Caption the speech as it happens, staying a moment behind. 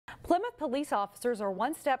Plymouth police officers are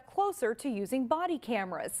one step closer to using body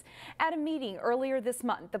cameras. At a meeting earlier this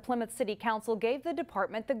month, the Plymouth City Council gave the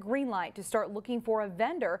department the green light to start looking for a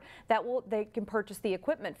vendor that they can purchase the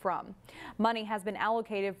equipment from. Money has been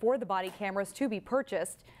allocated for the body cameras to be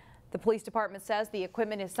purchased. The police department says the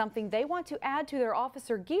equipment is something they want to add to their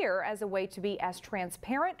officer gear as a way to be as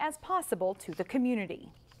transparent as possible to the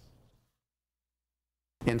community.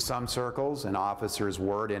 In some circles, an officer's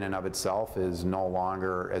word in and of itself is no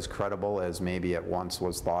longer as credible as maybe it once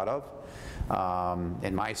was thought of.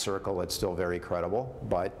 In my circle, it's still very credible,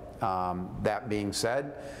 but that being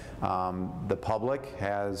said, the public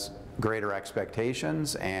has greater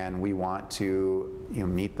expectations, and we want to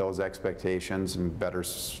meet those expectations and better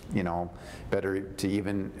to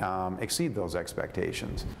even exceed those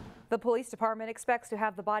expectations. The police department expects to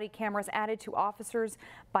have the body cameras added to officers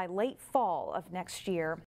by late fall of next year.